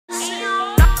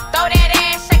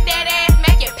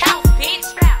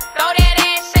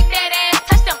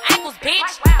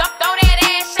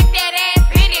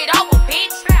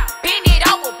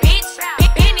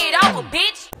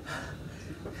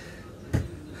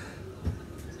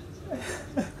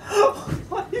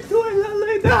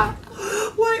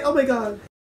god.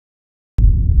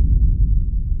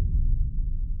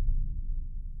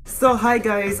 So hi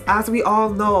guys, as we all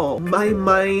know, my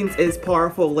mind is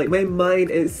powerful. Like my mind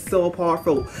is so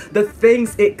powerful. The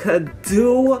things it could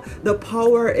do, the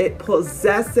power it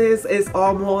possesses is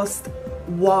almost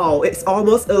wow, it's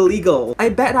almost illegal. I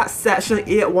bet that Section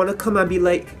 8 wanna come and be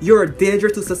like, you're a danger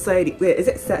to society. Wait, is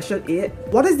it Section 8?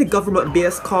 What is the government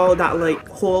base called that like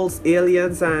holds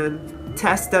aliens and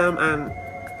tests them, and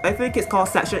I think it's called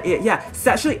Section 8. Yeah,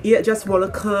 Section 8 just wanna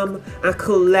come and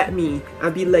collect me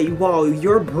and be like, wow,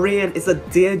 your brain is a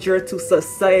danger to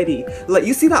society. Like,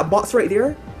 you see that box right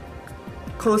there?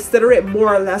 Consider it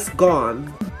more or less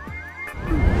gone.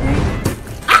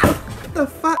 Ah! The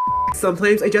fuck?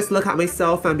 Sometimes I just look at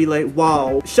myself and be like,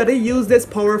 wow, should I use this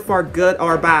power for good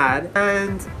or bad?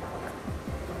 And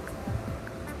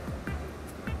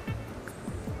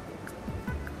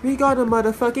we got a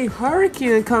motherfucking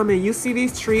hurricane coming. You see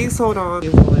these trees? Hold on.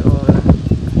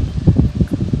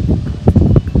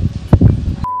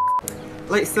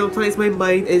 Like sometimes my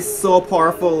mind is so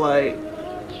powerful, like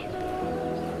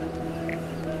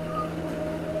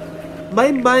my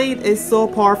mind is so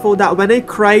powerful that when I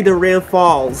cry the rain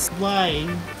falls. Why?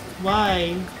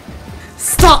 Why?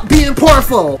 Stop being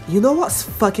powerful! You know what's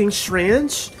fucking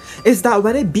strange? Is that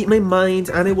when I beat my mind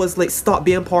and it was like stop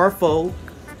being powerful,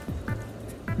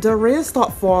 the rain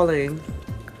stopped falling.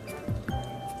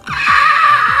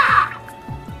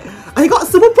 I got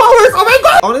superpowers! Oh my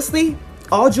god! Honestly,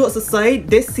 all jokes aside,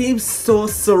 this seems so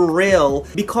surreal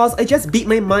because I just beat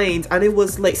my mind and it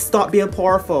was like stop being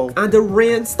powerful and the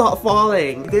rain stopped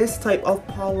falling. This type of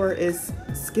power is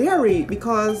scary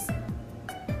because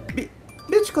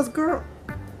bitch, cause girl,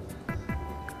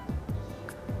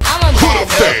 I'm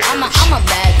a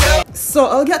bad girl. So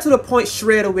I'll get to the point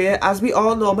straight away. As we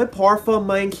all know, my powerful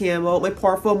mind came out. My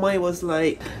powerful mind was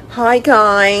like, hi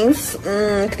guys,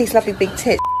 look at these lovely big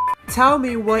tits. Tell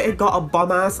me why I got a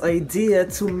bum-ass idea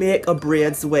to make a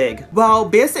braids wig. Well,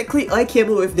 basically I came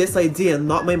up with this idea,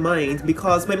 not my mind,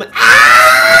 because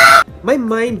my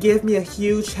mind gave me a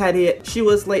huge headache. She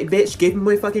was like, bitch, give me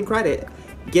my fucking credit.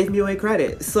 Give me my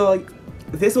credit. So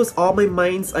this was all my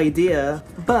mind's idea.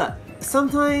 But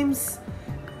sometimes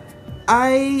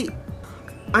I'm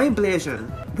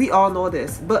Blasian. We all know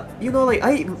this. But you know,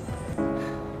 like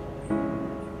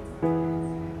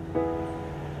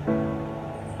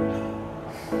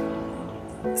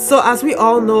so as we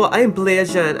all know, I'm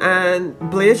Blasian, and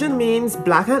Blasian means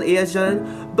black and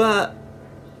Asian, but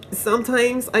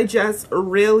sometimes I just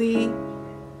really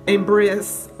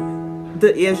embrace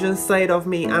the Asian side of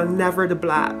me and never the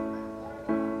black.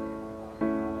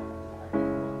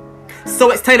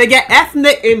 So it's time to get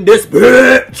ethnic in this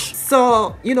bitch!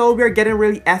 So, you know, we're getting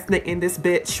really ethnic in this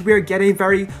bitch. We're getting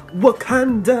very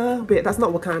Wakanda. Wait, that's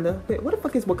not Wakanda. Wait, what the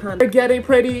fuck is Wakanda? We're getting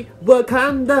pretty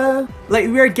Wakanda. Like,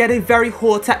 we're getting very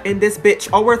Hotep in this bitch.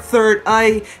 Our third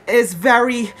eye is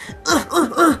very,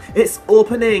 it's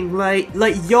opening. Like,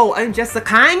 yo, I'm just a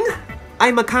king.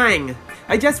 I'm a king.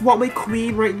 I just want my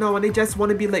queen right now and I just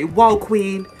want to be like, wow,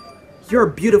 queen, you're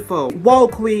beautiful. Wow,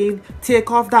 queen, take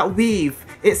off that weave.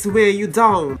 It's weighing you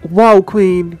down. Wow,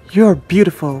 queen, you're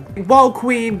beautiful. Wow,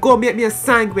 queen, go make me a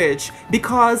sandwich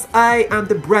because I am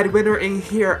the breadwinner in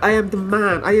here. I am the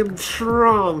man. I am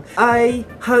strong. I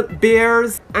hunt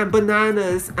bears and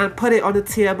bananas and put it on the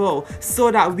table so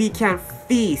that we can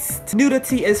feast.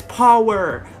 Nudity is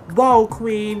power. Wow,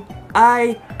 queen,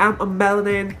 I am a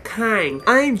melanin king.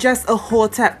 I'm just a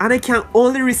hotep and I can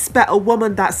only respect a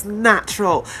woman that's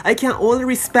natural. I can only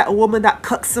respect a woman that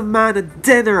cooks a man a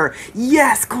dinner.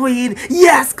 Yes, queen.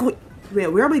 Yes, queen. Wait,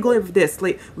 where am I going with this?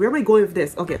 Like, where am I going with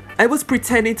this? Okay, I was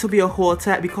pretending to be a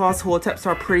hotep because hoteps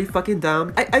are pretty fucking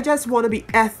dumb. I just want to be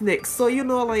ethnic. So, you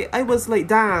know, like, I was like,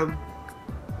 damn,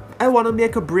 I want to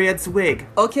make a braids wig.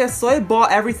 Okay, so I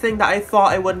bought everything that I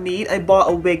thought I would need. I bought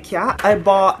a wig cap. I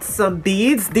bought some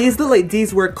beads. These look like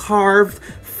these were carved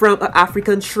from an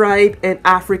African tribe in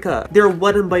Africa. They're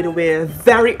wooden, by the way.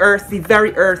 Very earthy,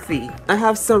 very earthy. I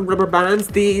have some rubber bands.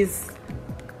 These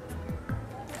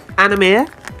anime.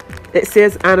 It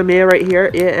says anime right here.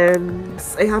 And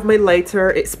I have my lighter.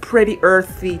 It's pretty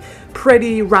earthy,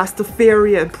 pretty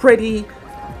Rastafarian, pretty...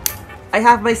 I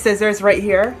have my scissors right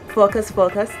here. Focus,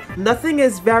 focus. Nothing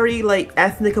is very like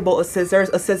ethnic about a scissors.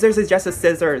 A scissors is just a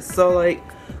scissors. So like,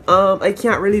 I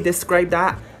can't really describe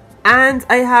that. And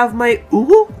I have my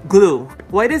ooh glue.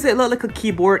 Why does it look like a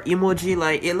keyboard emoji?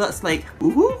 Like it looks like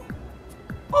ooh,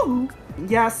 ooh.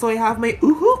 Yeah, so I have my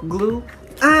ooh glue.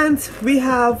 And we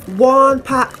have one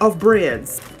pack of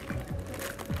braids.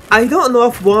 I don't know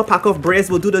if one pack of braids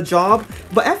will do the job,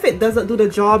 but if it doesn't do the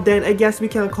job, then I guess we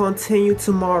can continue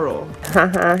tomorrow.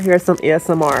 Haha, here's some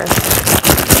ASMR.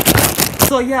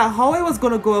 So yeah, how I was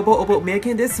gonna go about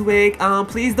making this wig,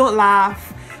 please don't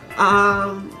laugh.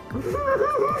 I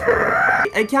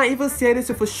can't even say this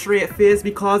with a straight face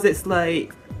because it's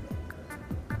like,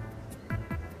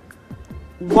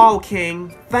 wow,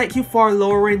 King, thank you for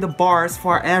lowering the bars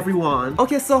for everyone.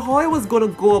 Okay, so how I was gonna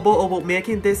go about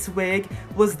making this wig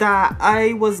was that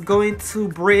I was going to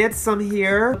braid some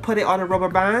hair, put it on a rubber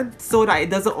band so that it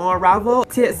doesn't unravel.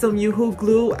 Take some Yoo-hoo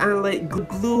glue and like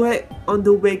glue it on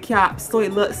the wig cap so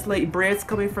it looks like braids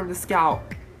coming from the scalp.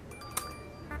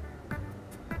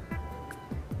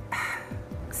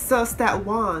 So step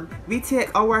 1, we take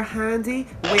our handy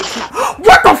wig cap.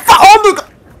 What the fuck? Oh my god!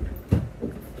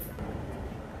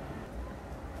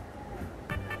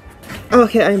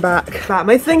 Okay, I'm back.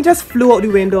 My thing just flew out the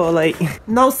window, like.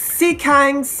 Now see,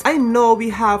 Kangs, I know we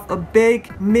have a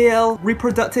big male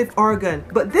reproductive organ,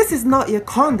 but this is not your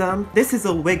condom. This is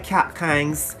a wig cap,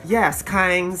 Kangs. Yes,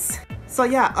 Kangs. So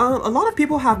yeah, a lot of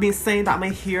people have been saying that my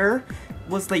hair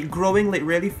was like growing like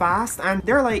really fast, and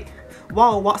they're like,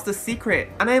 wow, what's the secret?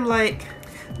 And I'm like,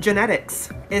 genetics.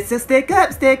 It's a stick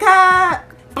up,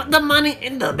 put the money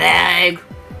in the bag.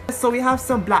 So we have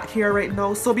some black hair right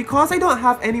now. So because I don't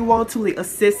have anyone to like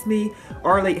assist me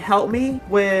or like help me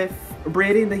with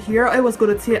braiding the hair, I was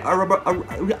gonna take a rubber.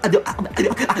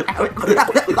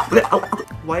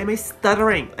 Why am I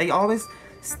stuttering? I always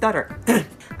stutter.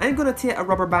 I'm gonna take a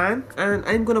rubber band and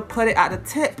I'm gonna put it at the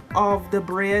tip of the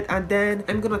braid, and then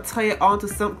I'm gonna tie it onto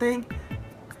something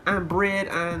and braid,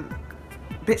 and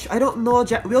bitch, I don't know,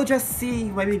 we'll just see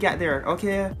when we get there,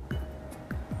 okay?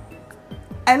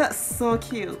 I look so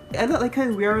cute. I look like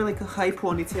I'm wearing like a high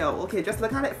ponytail. Okay, just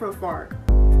look at it from far.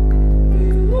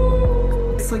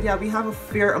 So yeah, we have a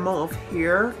fair amount of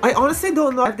hair. I honestly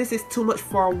don't know if this is too much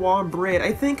for one braid.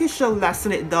 I think it should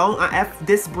lessen it down, and if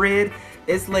this braid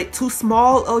is like too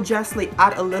small, I'll just like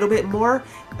add a little bit more.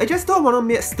 I just don't want to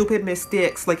make stupid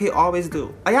mistakes like I always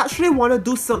do. I actually want to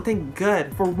do something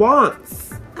good for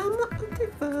once. I'm not a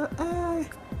diva.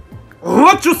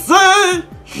 What you say?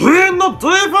 She ain't no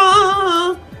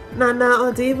diva. Nah,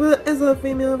 a diva is a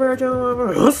female version of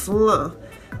a hustler.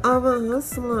 Of a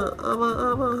hustler.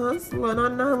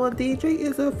 Nah, a DJ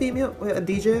is a female. Wait, a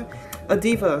DJ? A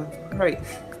diva. Right.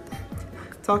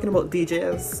 Talking about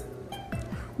DJs.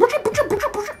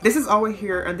 This is our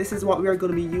hair, and this is what we are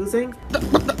going to be using.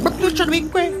 You're trying to be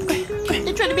great.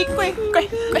 They're trying to be great.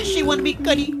 She wanna be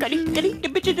goody. The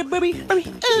bitch is a baby. Oh,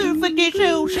 fuck these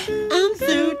shoes. I'm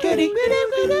so dirty.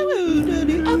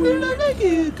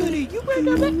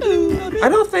 I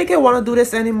don't think I want to do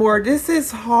this anymore. This is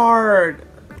hard.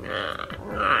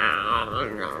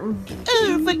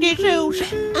 Oh, fuck these shoes.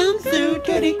 I'm so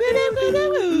dirty.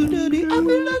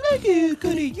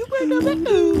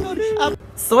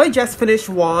 So I just finished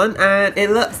one, and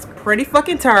it looks pretty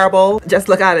fucking terrible. Just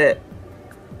look at it.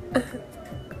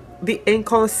 The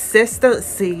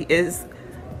inconsistency is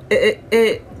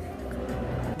it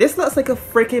this looks like a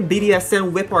freaking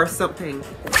BDSM whip or something.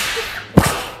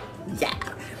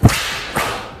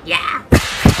 Yeah.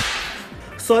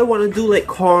 So I want to do like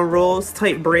cornrows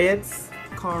type braids.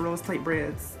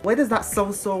 Why does that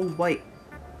sound so white?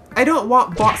 I don't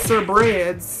want boxer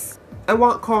braids. I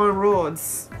want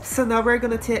cornrows. So now we're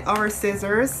gonna take our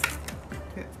scissors.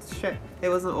 Shit, it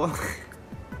wasn't all.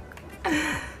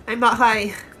 I'm not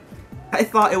high. I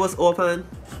thought it was open.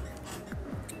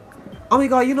 Oh my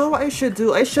god, you know what I should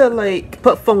do? I should like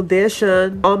put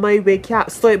foundation on my wig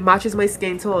cap so it matches my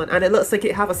skin tone and it looks like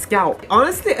it have a scalp.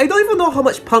 Honestly, I don't even know how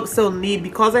much pumps I'll need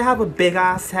because I have a big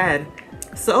ass head.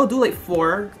 So I'll do like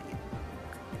 4.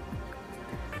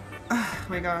 Oh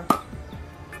my god.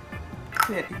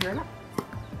 Wait, you hear that?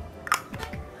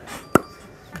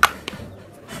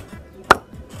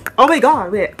 Oh my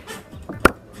god, wait.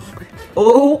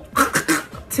 Oh,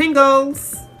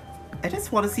 tingles. I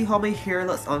just want to see how my hair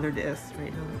looks under this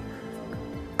right now.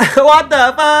 What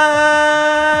the fuck?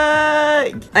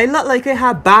 I look like I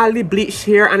have badly bleached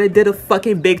hair and I did a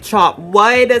fucking big chop.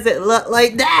 Why does it look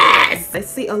like this? I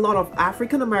see a lot of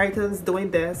African Americans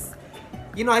doing this.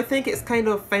 You know, I think it's kind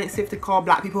of offensive to call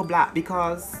black people black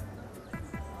because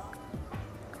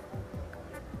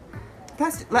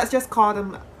let's just call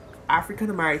them African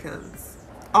Americans.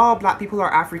 All black people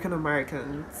are African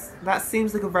Americans. That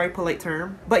seems like a very polite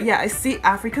term. But yeah, I see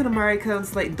African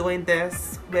Americans like doing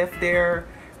this with their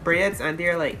braids and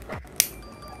they're like.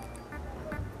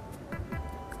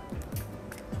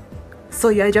 So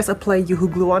yeah, I just apply Yoo-hoo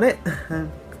glue on it.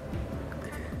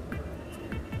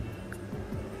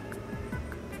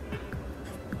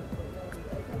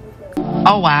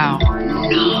 Oh wow.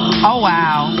 Oh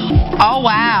wow. Oh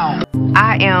wow.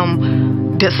 I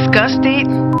am disgusted.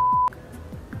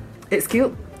 It's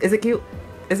cute. Is it cute?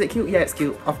 Is it cute? Yeah, it's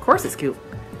cute. Of course it's cute.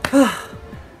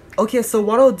 Okay, so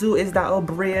what I'll do is that I'll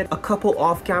braid a couple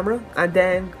off camera and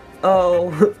then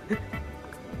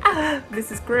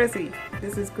this is crazy.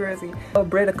 This is crazy. I'll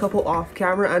braid a couple off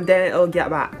camera and then I'll get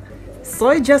back. So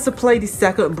I just applied the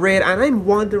second braid and I'm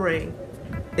wondering,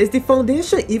 is the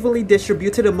foundation evenly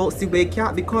distributed amongst the wig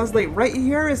cap? Because like right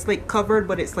here it's like covered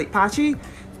but it's like patchy.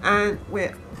 And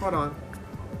wait, hold on.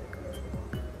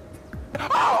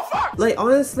 Like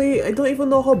honestly, I don't even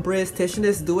know how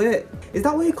braidisticianists do it. Is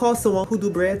that what you call someone who do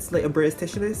braids, like a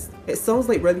braidisticianist? It sounds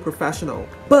like really professional.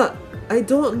 But I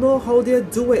don't know how they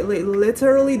do it. Like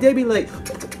literally they be like,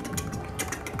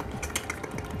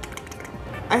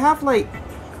 I have like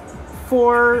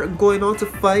 4 going on to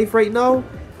 5 right now.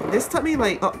 This took me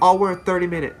like an hour and 30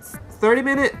 minutes. 30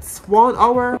 minutes, 1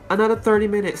 hour, another 30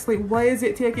 minutes. Like why is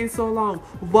it taking so long?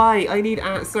 Why? I need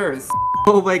answers.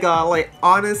 Oh my god, like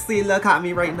honestly look at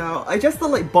me right now. I just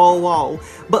look like Bow Wow,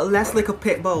 but less like a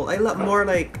pit bull. I look more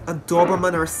like a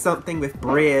Doberman or something with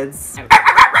braids.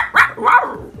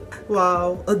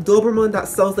 Wow, a Doberman that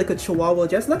sounds like a Chihuahua.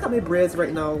 Just look at my braids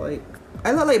right now. Like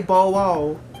I look like Bow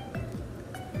Wow.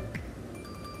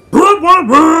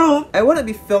 I wouldn't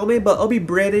be filming, but I'll be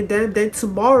braiding them. Then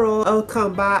tomorrow I'll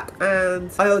come back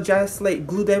and I'll just like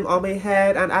glue them on my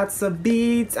head and add some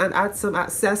beads and add some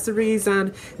accessories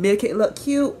and make it look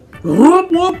cute.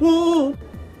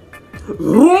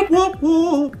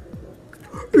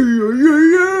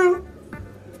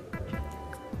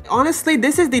 Honestly,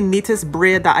 this is the neatest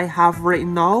braid that I have right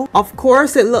now. Of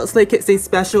course, it looks like it's a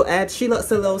special ed. She looks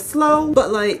a little slow,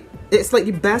 but like it's like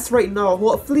the best right now.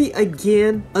 Hopefully I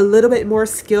gain a little bit more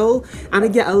skill and I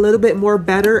get a little bit more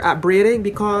better at braiding,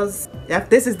 because if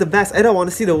this is the best, I don't want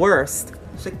to see the worst.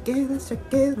 Shakira,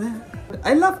 Shakira.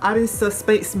 I love adding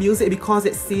suspense music because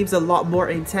it seems a lot more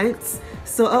intense.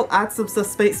 So I'll add some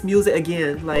suspense music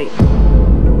again, like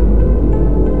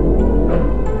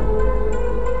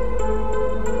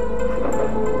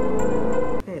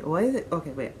hey, why is it?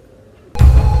 Okay, wait.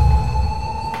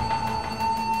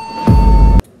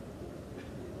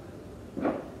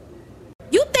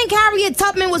 Harriet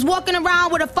Tubman was walking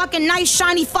around with a fucking nice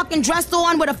shiny fucking dress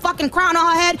on with a fucking crown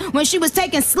on her head when she was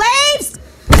taking slaves?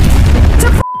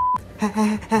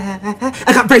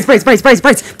 I got braids. $5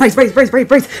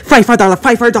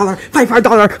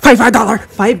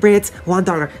 5 braids,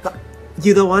 $1.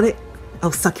 You don't want it?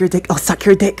 I'll suck your dick. I'll suck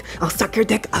your dick. I'll suck your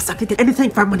dick. I'll suck your dick.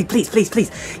 Anything for money, please.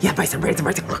 Yeah, buy some braids.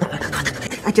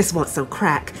 I just want some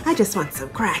crack.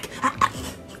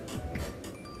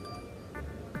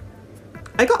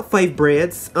 I got 5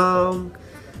 braids.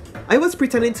 I was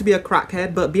pretending to be a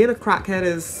crackhead, but being a crackhead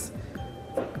is...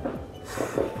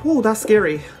 Whoa, that's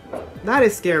scary. That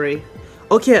is scary.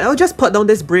 Okay, I'll just put down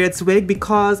this braids wig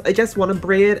because I just want to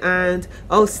braid and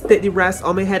I'll stick the rest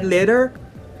on my head later.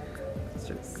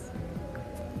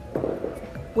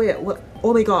 Wait, what?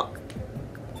 Oh my god.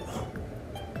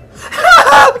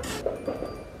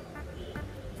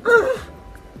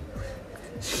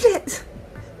 Shit!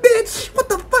 Bitch! What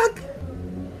the fuck?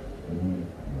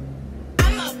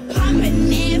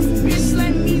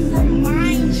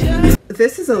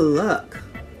 This is a look.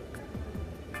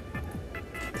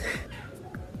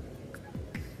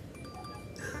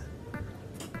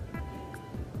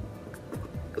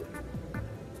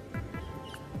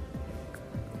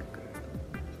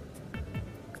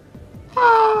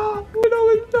 We know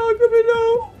what you're talking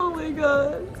about. Oh my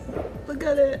god. Look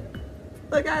at it.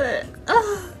 Look at it.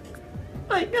 Oh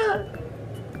my god.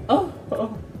 Oh.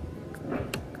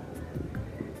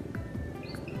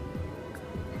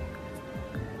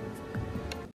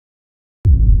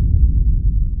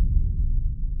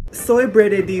 So I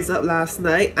braided these up last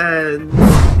night and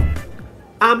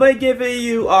am I giving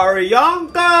you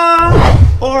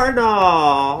Arianka or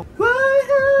no? Why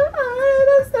have I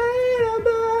to say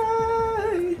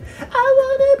goodbye? I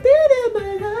wanna be there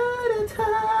my lot of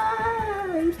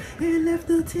times and left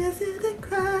no tears in the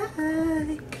cry.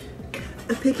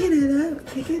 I'm picking it up,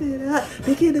 picking it up.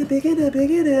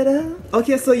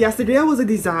 Okay, so yesterday was a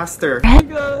disaster. Oh my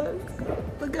god,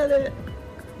 look at it.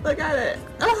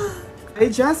 I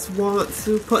just want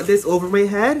to put this over my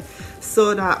head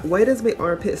so that, why does my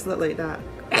armpits look like that?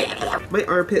 My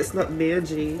armpits look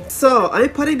mangy. So I'm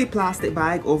putting the plastic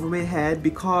bag over my head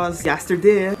because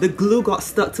yesterday the glue got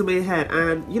stuck to my head,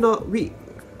 and you know, we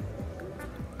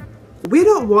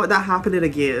don't want that happening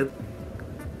again.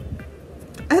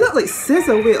 I look like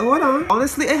SZA. Wait, hold on.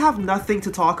 Honestly, I have nothing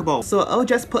to talk about. So I'll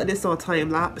just put this on time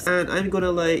lapse and I'm gonna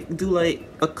like do like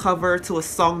a cover to a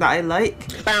song that I like.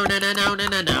 I'm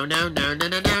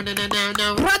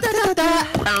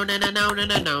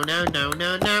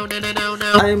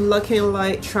looking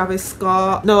like Travis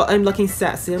Scott. No, I'm looking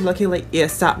sexy. I'm looking like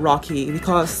A$AP Rocky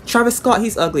because Travis Scott,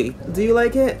 he's ugly. Do you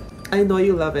like it? I know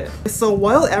you love it. So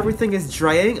while everything is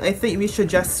drying, I think we should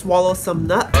just swallow some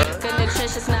nut. Good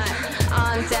nutritious nut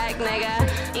on deck,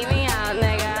 nigga. Eat me out,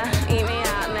 nigga. Eat me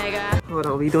out, nigga. Hold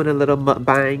on, we doing a little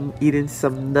mukbang, eating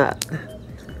some nut.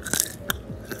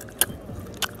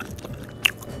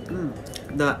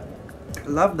 Nut.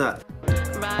 Love nut.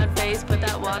 Ride face, put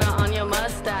that water on your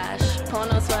mustache.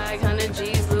 Porno swag, 100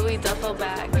 G's, Louis duffel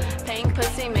bag. Pink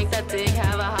pussy, make that dick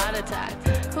have a heart attack.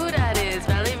 Who that is?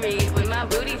 Valley Reed with my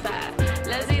booty fat.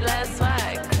 Leslie less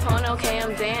swag. Porno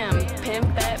cam, damn.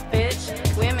 Pimp that bitch.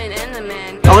 Women and the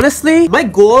men. Honestly, my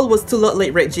goal was to look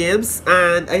like Rick James,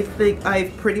 and I think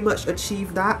I've pretty much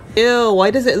achieved that. Ew, why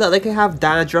does it look like I have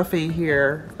dandruff in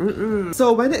here?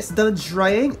 So when it's done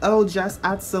drying, I'll just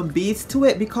add some beads to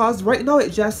it because right now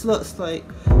it just looks like...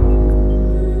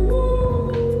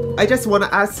 I just want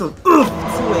to add some to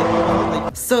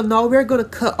it. So now we're gonna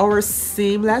cut our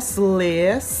seamless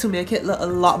lace to make it look a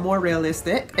lot more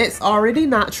realistic. It's already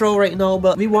natural right now,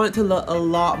 but we want it to look a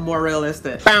lot more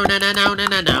realistic.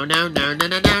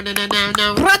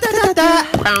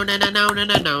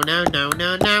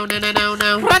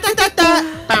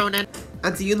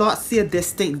 And do you not see a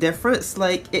distinct difference?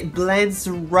 Like, it blends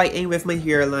right in with my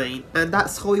hairline. And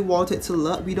that's how we want it to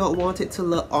look. We don't want it to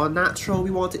look all natural. We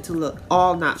want it to look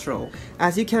all natural.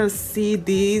 As you can see,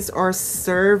 these are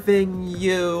serving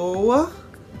you.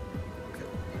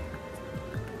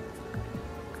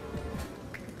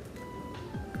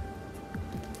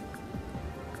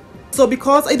 So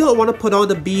because I don't want to put on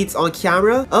the beads on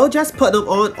camera, I'll just put them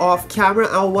on off camera,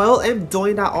 and while I'm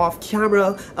doing that off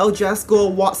camera, I'll just go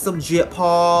watch some Jake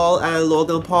Paul and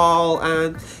Logan Paul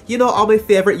and, you know, all my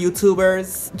favorite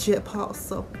YouTubers. Jake Paul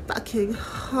so fucking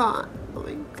hot. Oh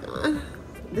my god.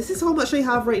 This is how much I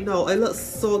have right now. I look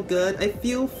so good. I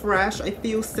feel fresh. I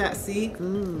feel sexy.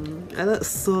 I look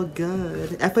so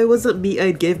good. If I wasn't me,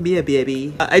 I'd give me a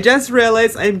baby. I just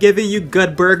realized I'm giving you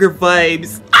good burger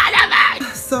vibes.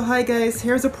 So hi guys,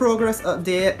 here's a progress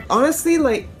update. Honestly,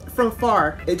 like from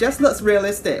far, it just looks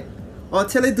realistic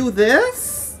until I do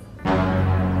this.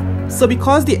 So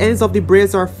because the ends of the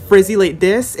braids are frizzy like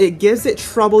this, it gives it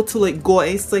trouble to like go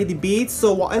inside the beads.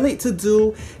 So what I like to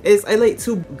do is I like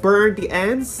to burn the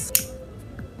ends.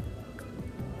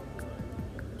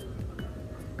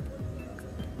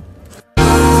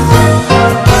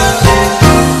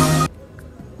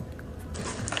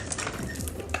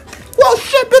 Whoa,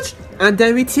 shit, bitch! And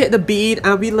then we take the bead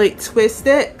and we like twist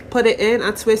it, put it in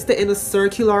and twist it in a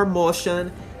circular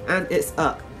motion, and it's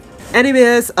up.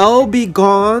 Anyways, I'll be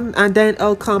gone and then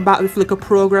I'll come back with like a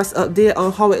progress update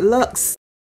on how it looks.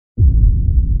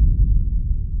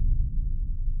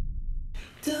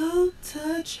 Don't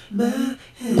touch my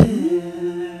hair.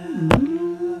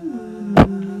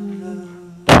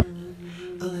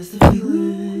 Oh, that's the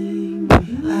feeling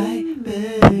I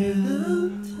bear.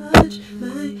 Don't touch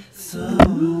my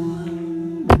soul.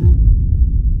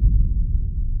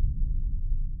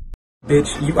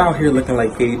 Bitch, you out here looking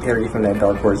like Katy Perry from that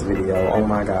Dark Horse video. Oh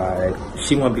my god.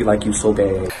 She wanna be like you so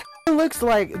bad. It looks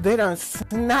like they done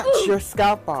snatched your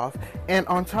scalp off, and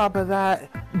on top of that,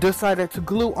 decided to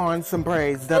glue on some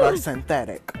braids that are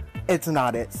synthetic. It's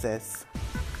not it, sis.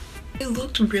 It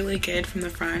looked really good from the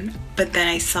front, but then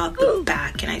I saw the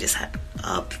back and I just had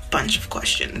a bunch of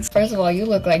questions. First of all, you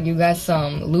look like you got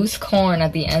some loose corn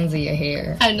at the ends of your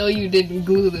hair. I know you didn't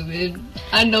glue them in.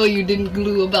 I know you didn't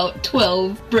glue about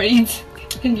 12 braids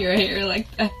in your hair like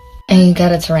that. And you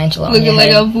got a tarantula on your head.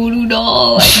 Looking like a voodoo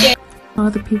doll. All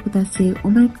the people that say, oh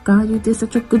my god, you did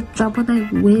such a good job on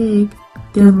that wig.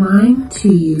 They're lying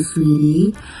to you,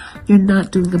 sweetie. You're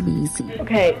not doing amazing.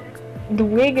 Okay, the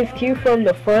wig is cute from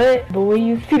the front, but when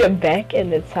you see the back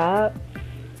and the top,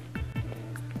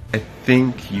 I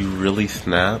think you really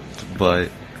snapped, but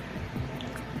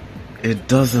it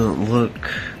doesn't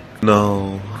look...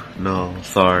 No,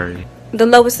 sorry. The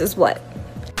lowest is what?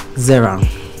 0.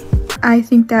 I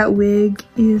think that wig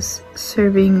is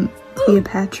serving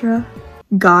Cleopatra,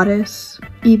 goddess,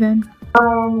 even.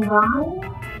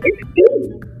 It's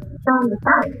cute from the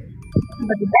front,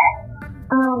 but the back,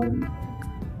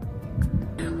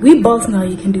 We both know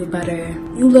you can do better.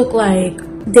 You look like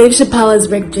Dave Chappelle's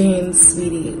Rick James,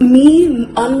 sweetie.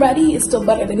 Me, unready, is still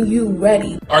better than you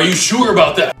ready. Are you sure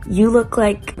about that? You look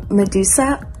like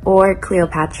Medusa or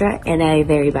Cleopatra in a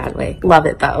very bad way. Love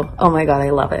it though. Oh my god, I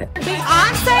love it.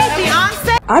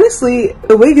 Beyonce. Honestly,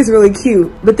 the wig is really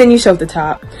cute, but then you shove the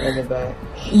top. And the back.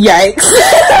 Yikes.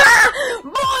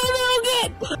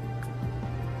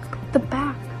 The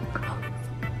back.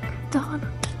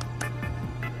 Donna.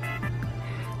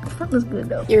 The front was good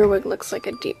though. Your wig looks like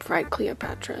a deep fried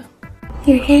Cleopatra.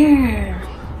 Your hair.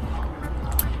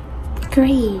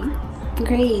 Great.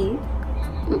 Great.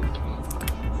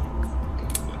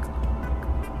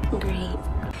 Great.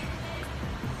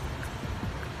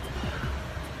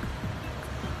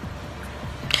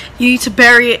 You need to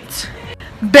bury it.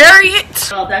 Bury it!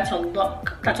 Oh, that's a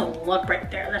look. That's a look right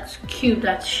there. That's cute.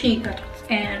 That's chic. That's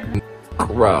in.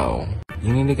 Bro,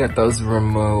 you need to get those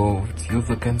removed. You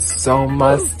looking so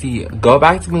musty. Go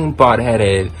back to being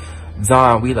bald-headed.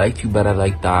 Dawn, we liked you better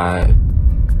like that.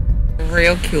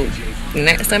 Real cute.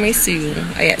 Next time I see you,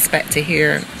 I expect to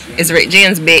hear, "It's Rick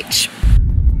James, bitch."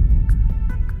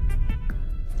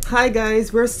 Hi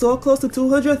guys, we're so close to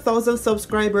 200,000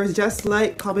 subscribers. Just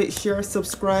like, comment, share,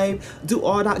 subscribe, do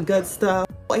all that good stuff.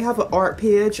 I have an art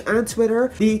page and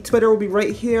Twitter. The Twitter will be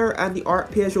right here and the art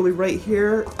page will be right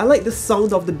here. I like the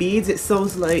sound of the beads. It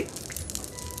sounds like,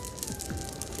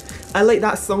 I like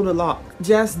that sound a lot.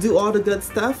 Just do all the good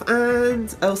stuff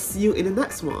and I'll see you in the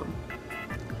next one.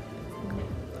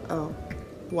 Oh,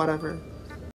 whatever.